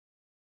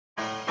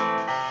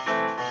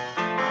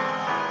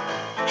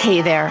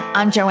Hey there,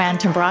 I'm Joanne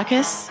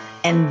Tambrakis,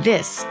 and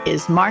this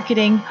is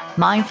Marketing,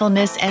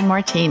 Mindfulness, and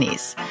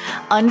Martinis.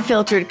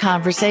 Unfiltered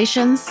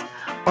conversations,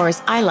 or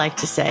as I like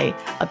to say,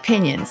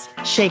 opinions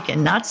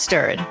shaken, not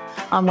stirred,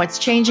 on what's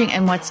changing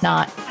and what's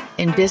not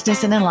in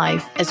business and in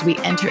life as we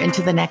enter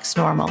into the next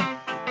normal.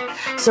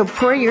 So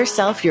pour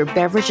yourself your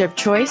beverage of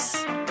choice,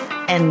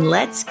 and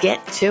let's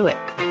get to it.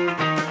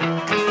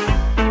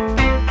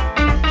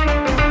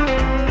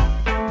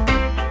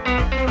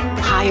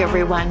 Hi,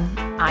 everyone.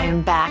 I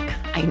am back.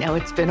 I know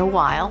it's been a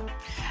while,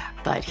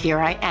 but here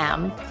I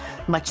am,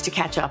 much to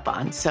catch up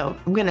on. So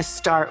I'm going to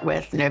start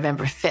with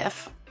November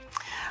 5th,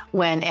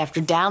 when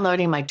after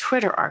downloading my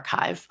Twitter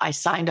archive, I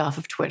signed off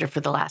of Twitter for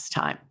the last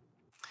time.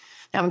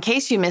 Now, in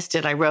case you missed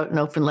it, I wrote an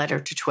open letter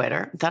to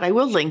Twitter that I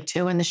will link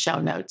to in the show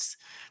notes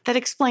that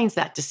explains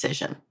that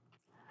decision.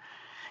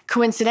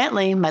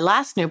 Coincidentally, my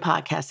last new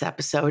podcast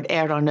episode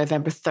aired on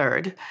November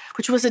 3rd,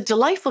 which was a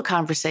delightful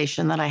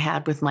conversation that I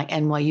had with my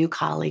NYU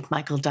colleague,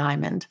 Michael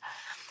Diamond.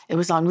 It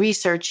was on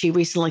research he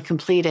recently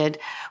completed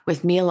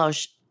with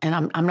Milos,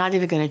 and I'm not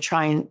even going to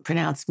try and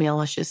pronounce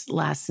Milos's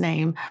last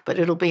name, but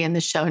it'll be in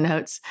the show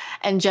notes,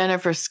 and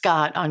Jennifer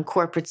Scott on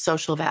corporate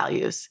social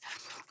values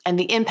and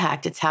the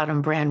impact it's had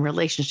on brand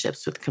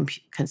relationships with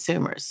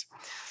consumers.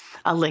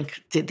 I'll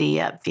link to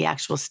the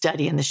actual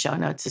study in the show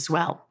notes as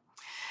well.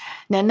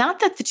 Now,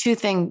 not that the two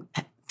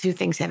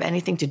things have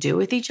anything to do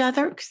with each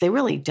other, because they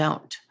really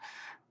don't.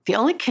 The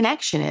only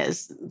connection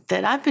is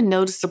that I've been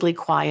noticeably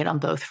quiet on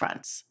both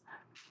fronts.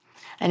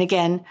 And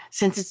again,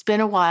 since it's been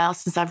a while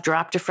since I've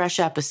dropped a fresh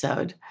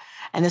episode,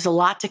 and there's a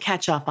lot to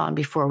catch up on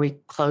before we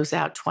close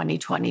out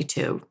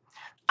 2022,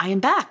 I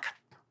am back.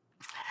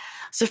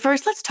 So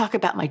first, let's talk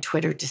about my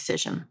Twitter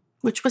decision,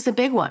 which was a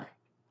big one.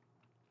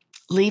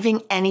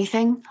 Leaving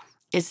anything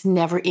is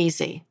never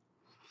easy,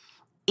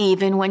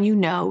 even when you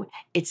know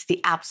it's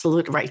the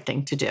absolute right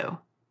thing to do.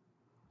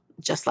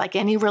 Just like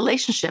any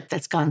relationship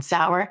that's gone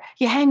sour,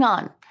 you hang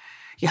on.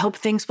 You hope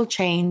things will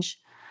change.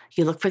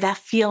 You look for that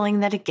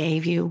feeling that it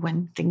gave you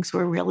when things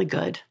were really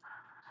good.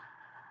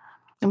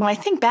 And when I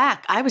think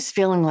back, I was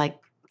feeling like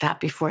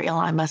that before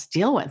Elon Musk's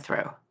deal went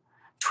through.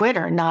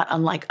 Twitter, not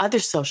unlike other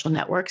social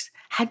networks,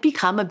 had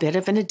become a bit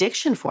of an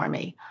addiction for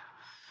me.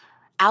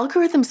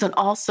 Algorithms on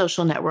all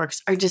social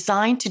networks are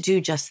designed to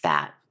do just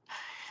that.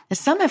 Now,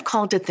 some have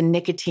called it the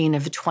nicotine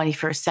of the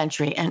 21st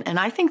century, and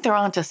I think they're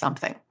onto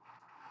something.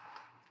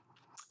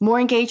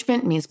 More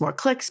engagement means more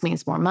clicks,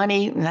 means more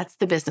money, and that's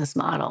the business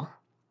model.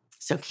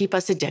 So keep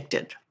us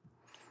addicted.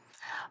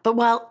 But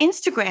while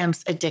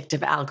Instagram's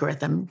addictive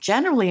algorithm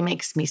generally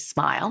makes me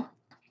smile,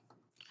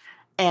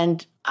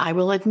 and I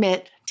will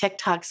admit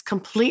TikTok's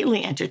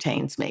completely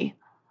entertains me,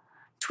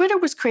 Twitter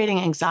was creating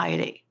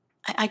anxiety.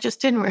 I just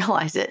didn't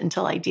realize it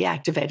until I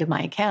deactivated my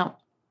account.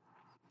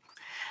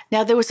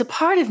 Now, there was a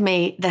part of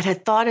me that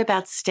had thought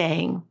about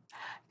staying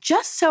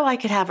just so I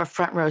could have a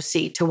front row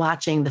seat to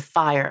watching the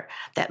fire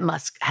that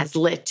Musk has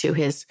lit to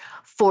his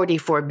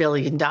 $44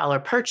 billion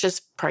purchase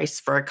price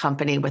for a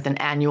company with an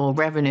annual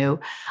revenue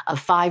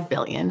of $5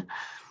 billion.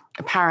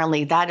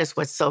 Apparently, that is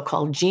what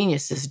so-called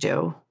geniuses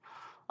do.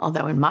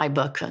 Although in my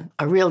book,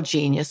 a real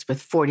genius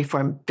with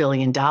 $44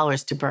 billion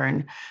to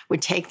burn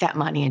would take that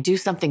money and do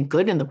something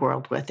good in the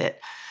world with it,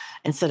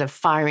 instead of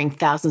firing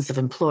thousands of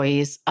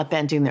employees,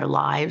 upending their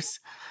lives,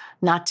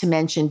 not to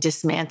mention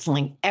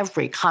dismantling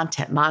every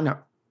content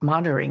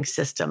monitoring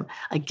system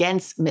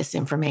against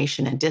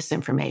misinformation and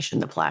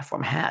disinformation the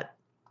platform had.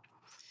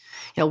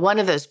 You know, one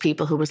of those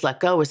people who was let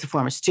go was a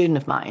former student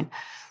of mine.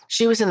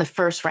 She was in the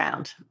first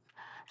round.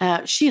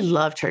 She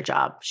loved her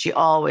job. She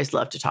always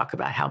loved to talk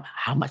about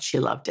how much she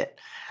loved it.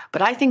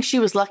 But I think she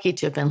was lucky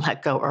to have been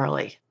let go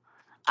early.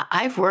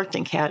 I've worked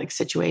in chaotic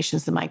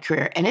situations in my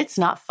career, and it's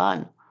not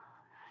fun.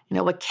 You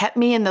know, what kept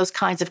me in those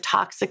kinds of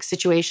toxic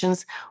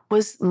situations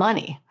was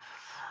money.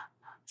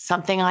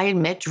 Something I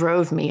admit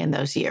drove me in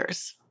those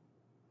years.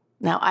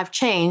 Now, I've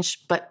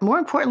changed, but more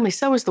importantly,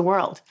 so is the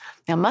world.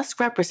 Now,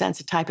 Musk represents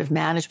a type of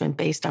management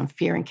based on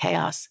fear and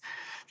chaos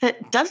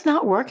that does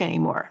not work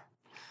anymore,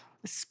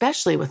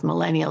 especially with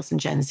millennials and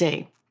Gen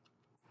Z.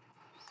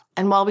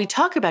 And while we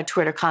talk about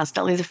Twitter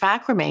constantly, the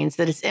fact remains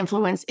that its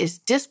influence is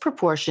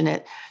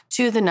disproportionate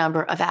to the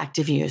number of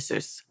active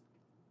users.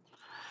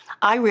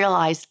 I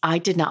realized I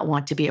did not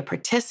want to be a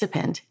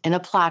participant in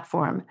a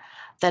platform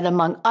that,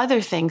 among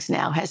other things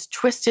now, has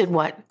twisted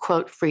what,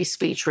 quote, free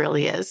speech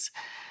really is,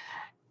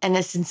 and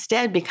is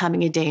instead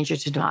becoming a danger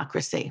to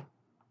democracy.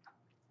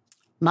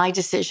 My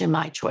decision,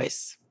 my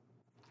choice.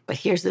 But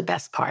here's the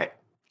best part.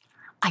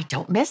 I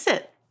don't miss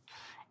it.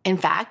 In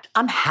fact,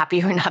 I'm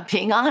happier not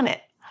being on it.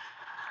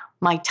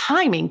 My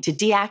timing to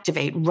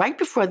deactivate right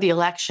before the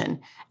election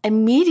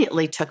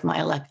immediately took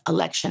my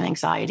election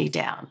anxiety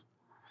down.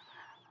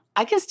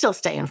 I can still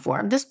stay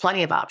informed. There's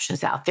plenty of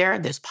options out there.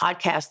 There's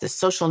podcasts, there's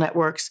social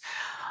networks,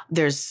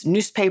 there's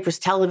newspapers,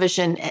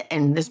 television,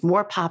 and there's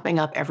more popping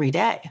up every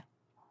day.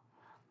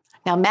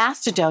 Now,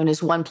 Mastodon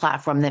is one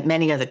platform that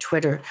many other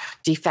Twitter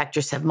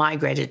defectors have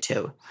migrated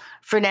to.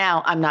 For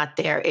now, I'm not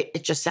there.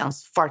 It just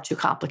sounds far too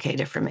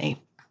complicated for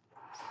me.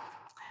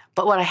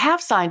 But what I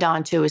have signed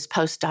on to is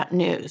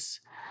Post.News,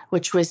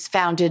 which was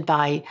founded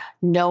by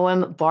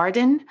Noam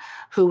Barden,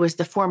 who was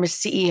the former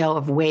CEO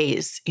of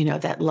Waze,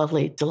 that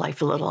lovely,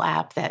 delightful little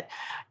app that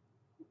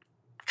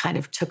kind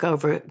of took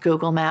over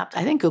Google Maps.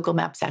 I think Google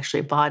Maps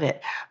actually bought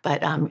it,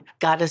 but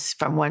got us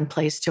from one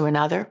place to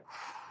another.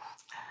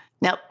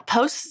 Now,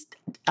 Post's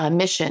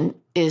mission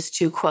is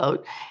to,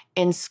 quote,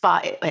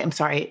 inspire,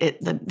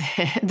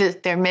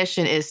 their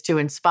mission is to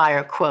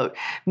inspire, quote,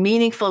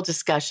 meaningful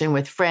discussion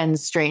with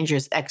friends,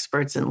 strangers,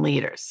 experts, and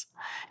leaders.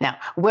 Now,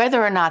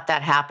 whether or not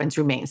that happens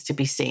remains to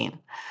be seen.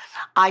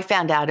 I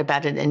found out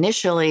about it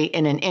initially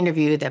in an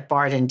interview that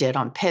Barden did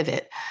on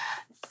Pivot.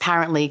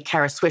 Apparently,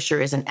 Kara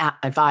Swisher is an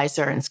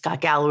advisor and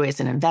Scott Galloway is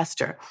an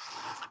investor.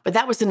 But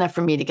that was enough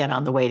for me to get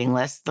on the waiting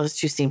list. Those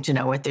two seem to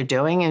know what they're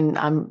doing, and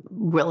I'm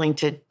willing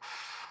to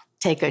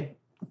take a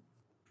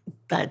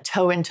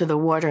toe into the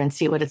water and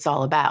see what it's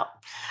all about.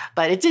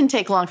 But it didn't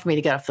take long for me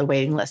to get off the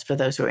waiting list for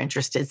those who are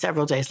interested.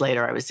 Several days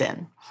later, I was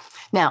in.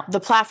 Now, the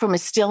platform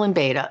is still in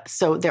beta,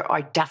 so there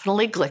are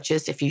definitely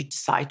glitches if you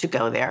decide to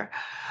go there.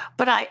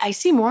 But I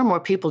see more and more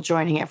people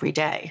joining every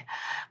day.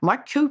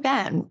 Mark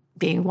Cuban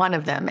being one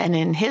of them. And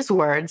in his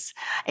words,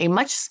 a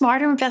much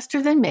smarter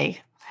investor than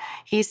me,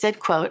 he said,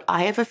 quote,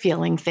 I have a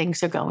feeling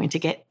things are going to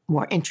get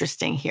more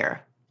interesting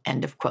here.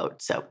 End of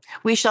quote. So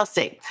we shall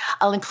see.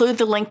 I'll include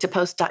the link to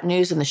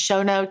Post.News in the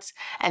show notes.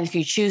 And if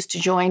you choose to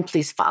join,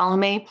 please follow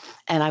me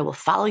and I will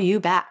follow you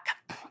back.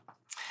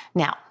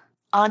 Now,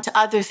 on to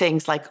other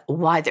things like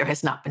why there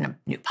has not been a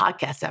new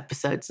podcast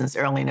episode since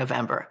early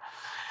November.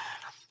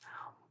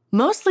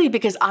 Mostly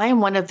because I am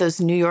one of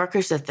those New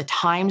Yorkers that the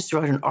Times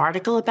wrote an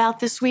article about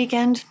this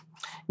weekend.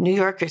 New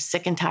Yorkers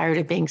sick and tired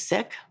of being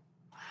sick.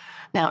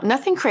 Now,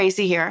 nothing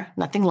crazy here,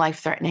 nothing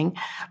life-threatening,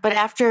 but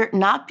after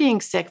not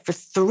being sick for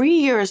 3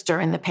 years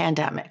during the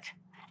pandemic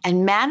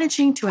and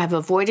managing to have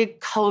avoided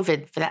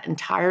COVID for that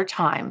entire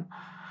time,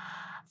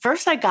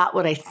 first I got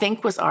what I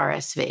think was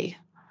RSV.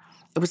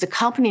 It was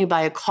accompanied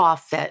by a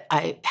cough that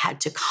I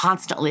had to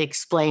constantly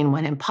explain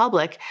when in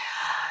public,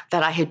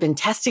 that I had been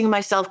testing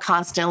myself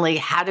constantly,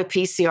 had a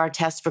PCR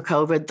test for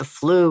COVID, the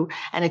flu,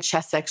 and a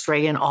chest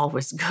x-ray, and all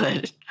was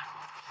good.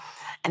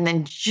 And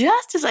then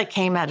just as I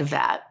came out of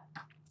that,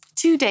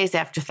 2 days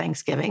after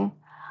Thanksgiving,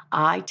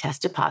 I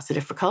tested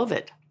positive for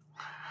COVID.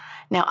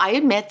 Now, I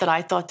admit that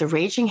I thought the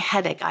raging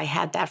headache I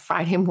had that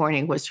Friday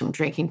morning was from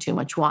drinking too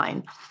much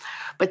wine.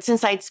 But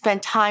since I'd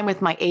spent time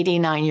with my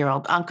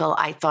 89-year-old uncle,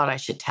 I thought I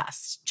should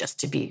test just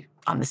to be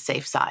on the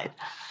safe side.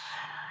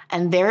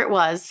 And there it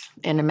was.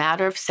 In a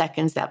matter of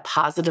seconds, that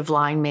positive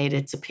line made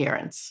its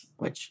appearance,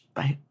 which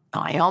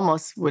I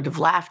almost would have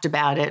laughed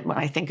about it when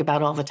I think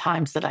about all the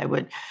times that I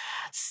would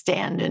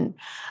stand and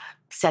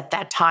set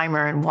that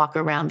timer and walk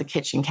around the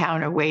kitchen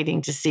counter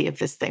waiting to see if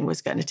this thing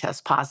was going to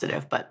test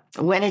positive. But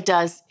when it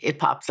does, it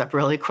pops up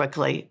really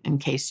quickly, in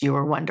case you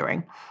were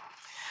wondering.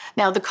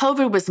 Now, the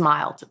COVID was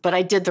mild, but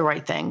I did the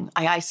right thing.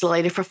 I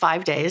isolated for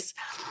 5 days.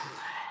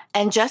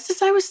 And just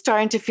as I was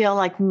starting to feel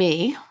like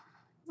me,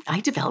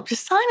 I developed a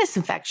sinus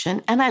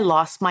infection and I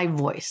lost my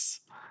voice.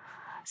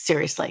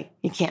 Seriously,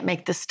 you can't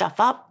make this stuff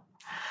up.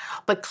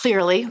 But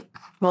clearly,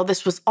 well,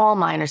 this was all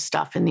minor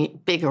stuff in the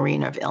big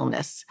arena of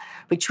illness.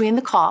 Between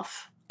the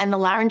cough and the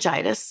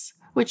laryngitis,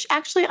 which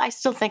actually I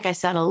still think I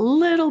sound a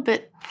little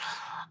bit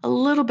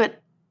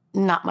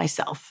not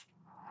myself.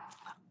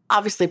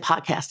 Obviously,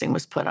 podcasting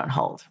was put on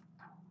hold.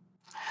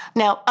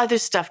 Now, other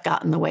stuff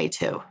got in the way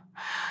too.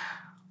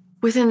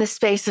 Within the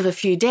space of a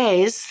few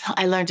days,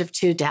 I learned of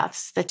 2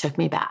 deaths that took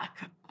me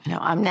back.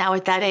 I'm now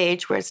at that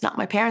age where it's not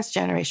my parents'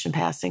 generation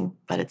passing,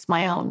 but it's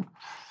my own.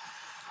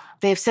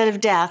 They have said of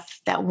death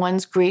that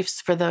one's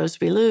griefs for those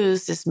we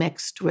lose is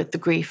mixed with the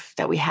grief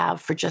that we have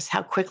for just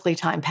how quickly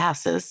time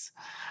passes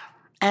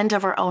and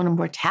of our own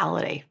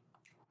mortality.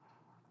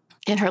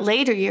 In her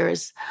later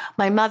years,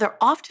 my mother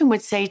often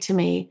would say to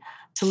me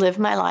to live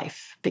my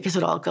life because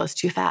it all goes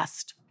too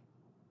fast.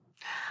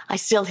 I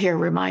still hear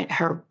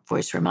her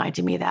voice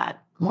reminding me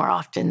that more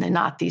often than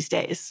not these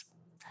days.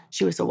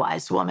 She was a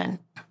wise woman.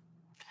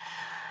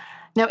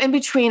 Now, in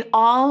between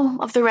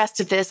all of the rest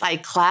of this, I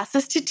had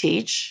classes to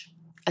teach,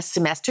 a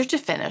semester to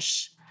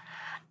finish,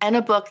 and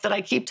a book that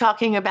I keep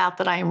talking about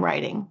that I am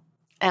writing.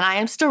 And I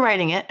am still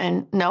writing it,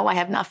 and no, I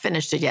have not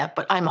finished it yet,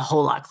 but I'm a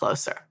whole lot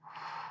closer.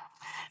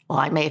 Well,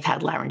 I may have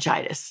had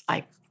laryngitis.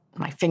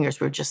 My fingers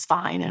were just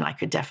fine, and I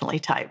could definitely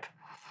type.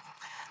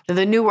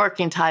 The new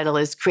working title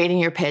is Creating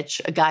Your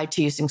Pitch, a guide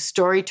to using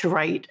story to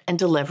write and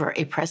deliver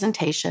a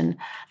presentation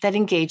that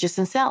engages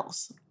and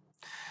sells.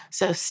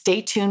 So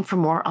stay tuned for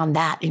more on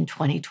that in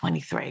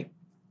 2023.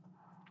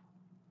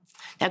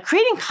 Now,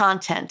 creating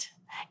content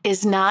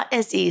is not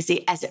as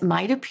easy as it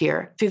might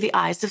appear through the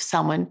eyes of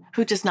someone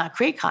who does not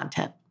create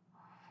content.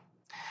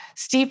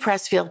 Steve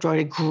Pressfield wrote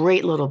a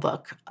great little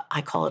book.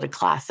 I call it a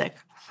classic.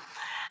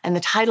 And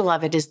the title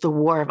of it is The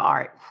War of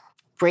Art.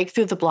 Break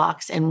through the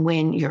blocks and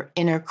win your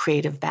inner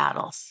creative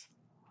battles.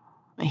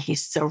 And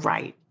he's so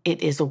right.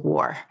 It is a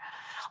war,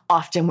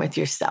 often with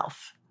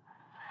yourself.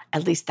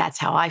 At least that's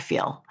how I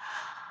feel.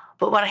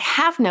 But what I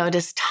have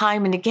noticed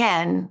time and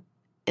again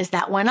is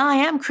that when I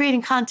am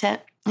creating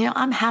content,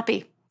 I'm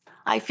happy.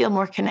 I feel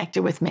more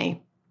connected with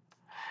me,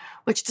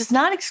 which does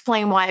not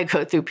explain why I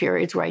go through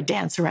periods where I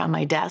dance around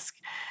my desk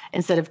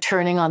instead of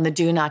turning on the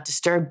do not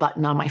disturb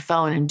button on my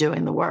phone and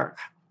doing the work.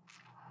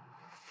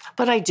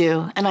 But I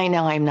do, and I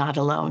know I'm not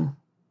alone.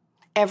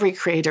 Every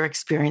creator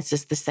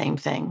experiences the same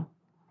thing.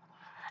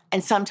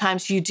 And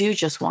sometimes you do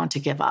just want to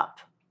give up,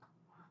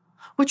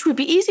 which would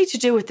be easy to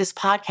do with this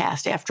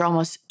podcast after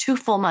almost 2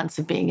 full months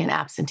of being an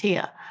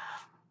absentee.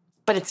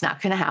 But it's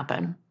not going to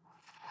happen,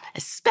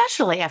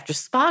 especially after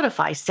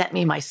Spotify sent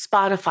me my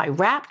Spotify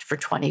Wrapped for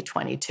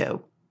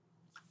 2022.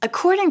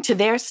 According to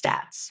their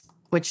stats,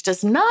 which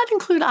does not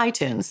include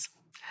iTunes,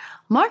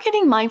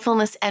 Marketing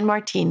Mindfulness and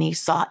Martini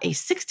saw a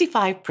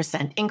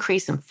 65%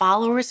 increase in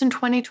followers in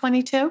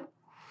 2022.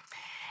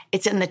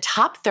 It's in the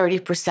top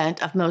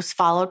 30% of most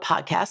followed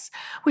podcasts,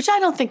 which I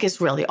don't think is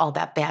really all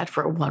that bad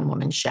for a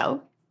one-woman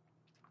show.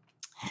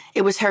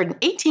 It was heard in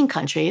 18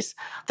 countries.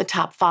 The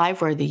top 5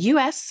 were the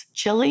US,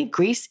 Chile,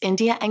 Greece,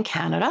 India, and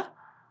Canada.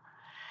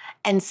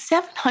 And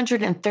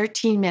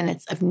 713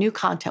 minutes of new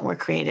content were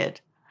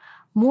created,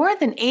 more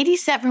than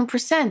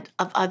 87%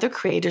 of other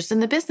creators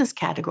in the business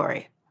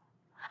category.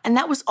 And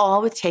that was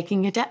all with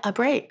taking a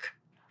break.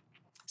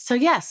 So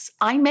yes,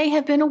 I may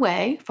have been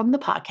away from the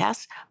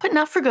podcast, but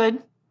not for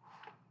good.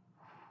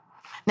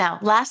 Now,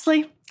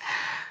 lastly,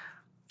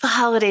 the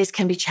holidays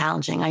can be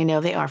challenging. I know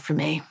they are for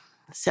me.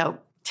 So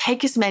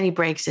take as many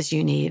breaks as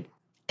you need.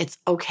 It's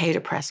okay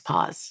to press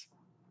pause.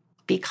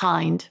 Be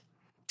kind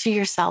to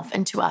yourself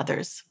and to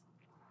others.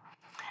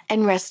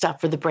 And rest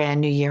up for the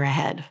brand new year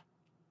ahead.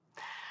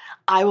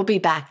 I will be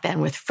back then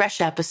with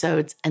fresh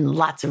episodes and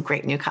lots of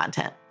great new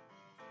content.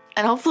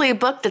 And hopefully a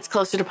book that's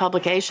closer to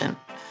publication.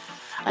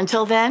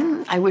 Until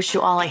then, I wish you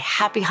all a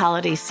happy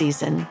holiday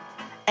season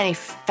and a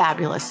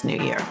fabulous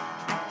new year.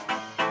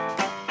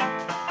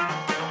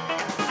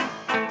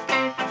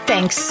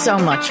 Thanks so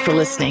much for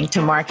listening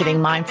to Marketing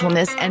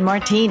Mindfulness and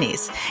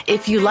Martinis.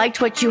 If you liked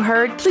what you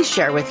heard, please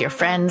share with your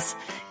friends.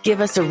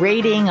 Give us a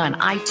rating on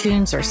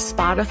iTunes or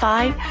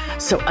Spotify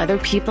so other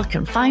people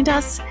can find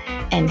us,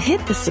 and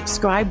hit the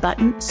subscribe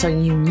button so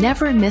you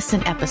never miss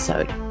an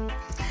episode.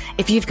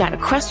 If you've got a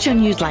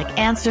question you'd like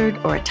answered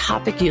or a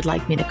topic you'd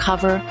like me to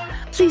cover,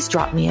 please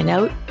drop me a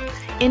note,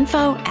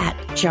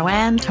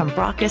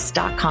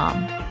 info@joannetombrakis.com.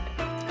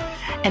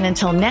 And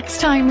until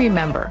next time,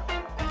 remember,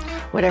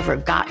 whatever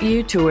got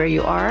you to where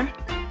you are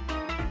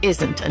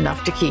isn't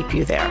enough to keep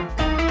you there.